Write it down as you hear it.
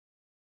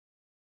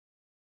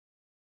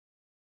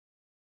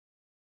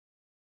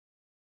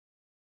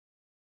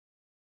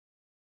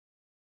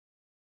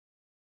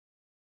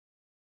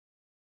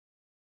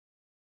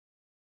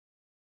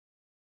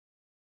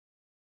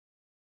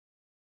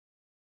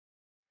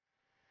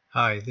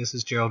Hi, this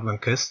is Gerald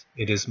Romkes.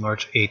 It is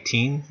March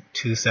 18,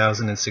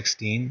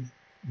 2016,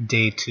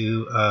 day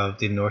 2 of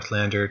the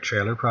Northlander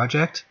trailer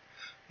project.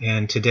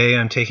 And today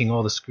I'm taking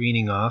all the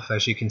screening off.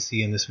 As you can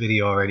see in this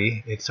video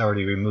already, it's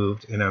already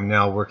removed, and I'm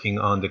now working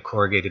on the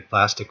corrugated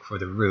plastic for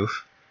the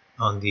roof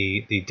on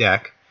the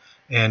deck.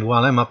 And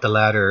while I'm up the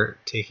ladder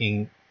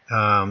taking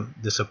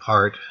this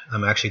apart,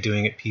 I'm actually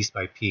doing it piece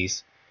by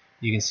piece.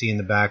 You can see in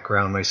the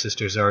background my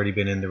sister's already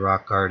been in the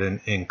rock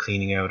garden and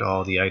cleaning out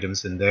all the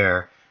items in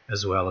there,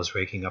 as well as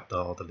raking up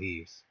all the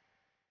leaves.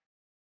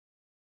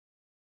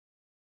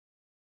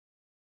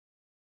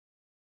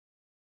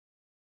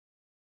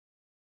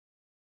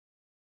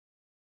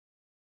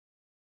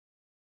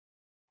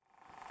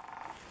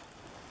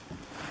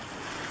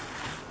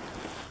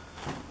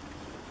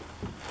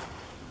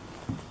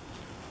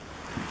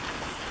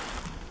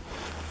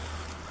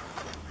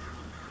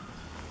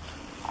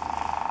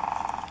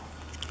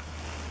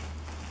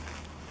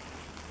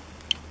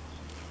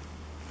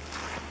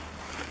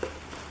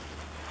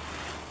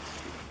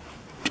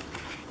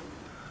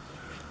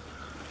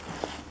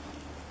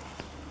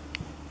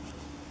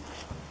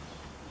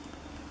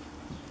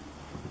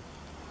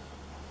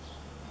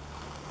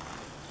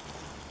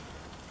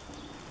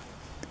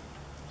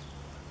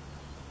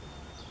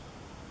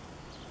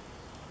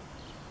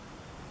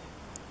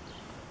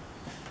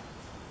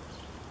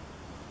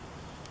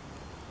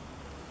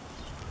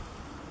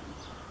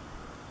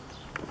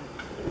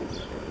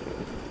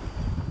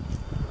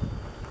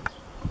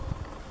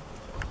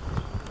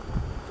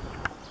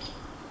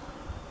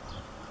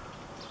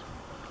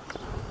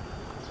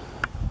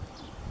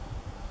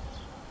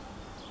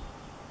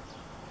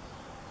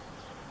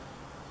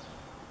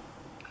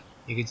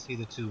 You can see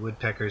the two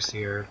woodpeckers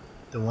here.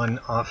 The one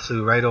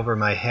flew right over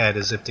my head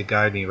as if to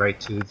guide me right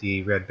to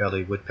the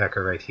red-bellied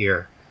woodpecker right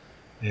here.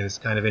 And it's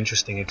kind of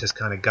interesting, it just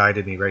kind of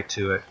guided me right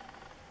to it.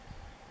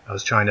 I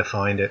was trying to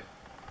find it.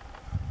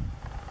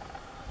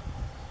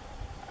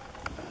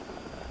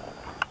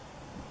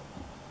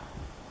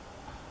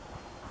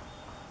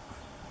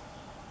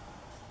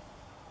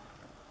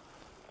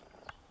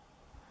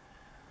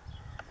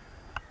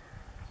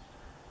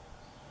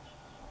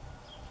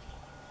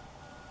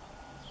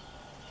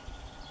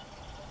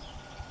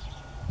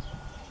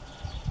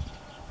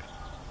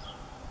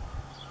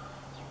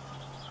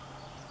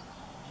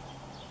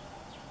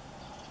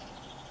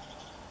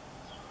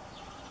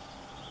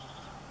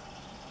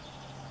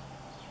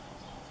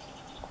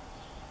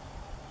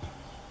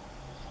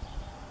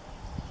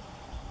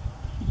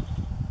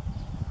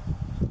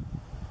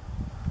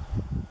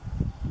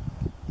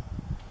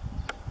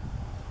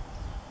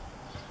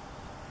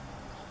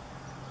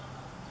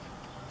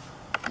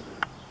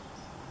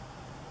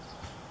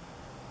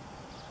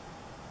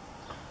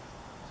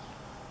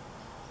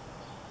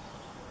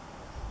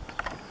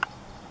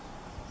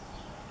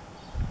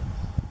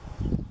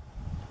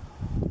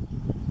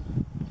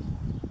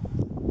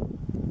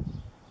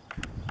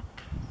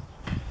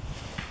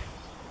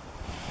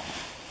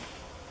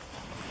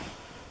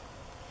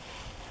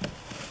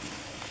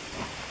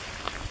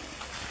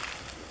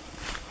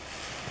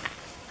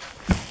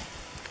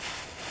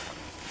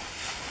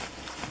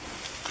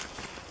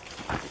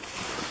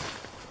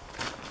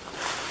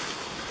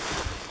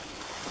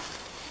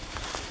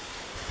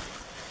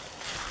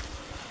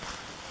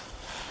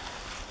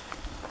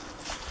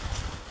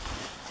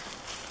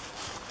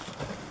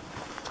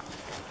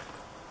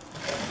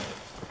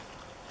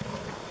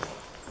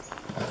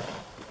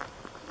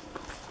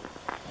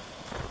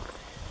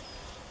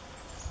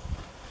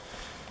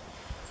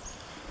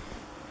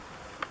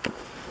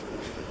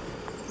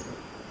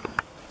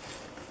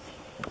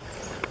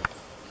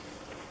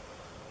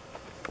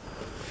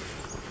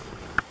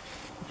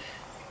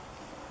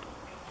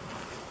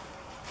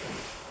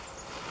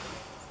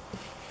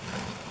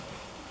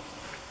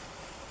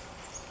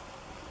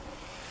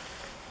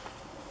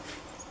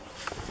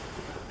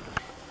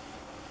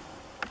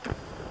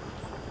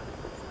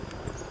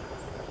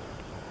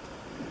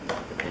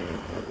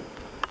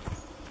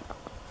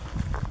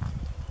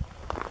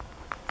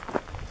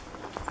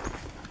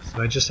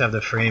 So I just have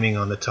the framing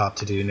on the top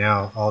to do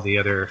now. All the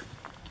other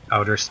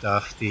outer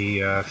stuff,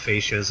 the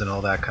fascias and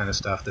all that kind of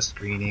stuff, the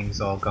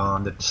screening's all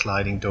gone. The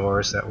sliding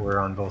doors that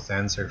were on both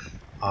ends are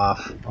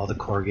off. All the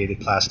corrugated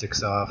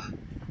plastic's off.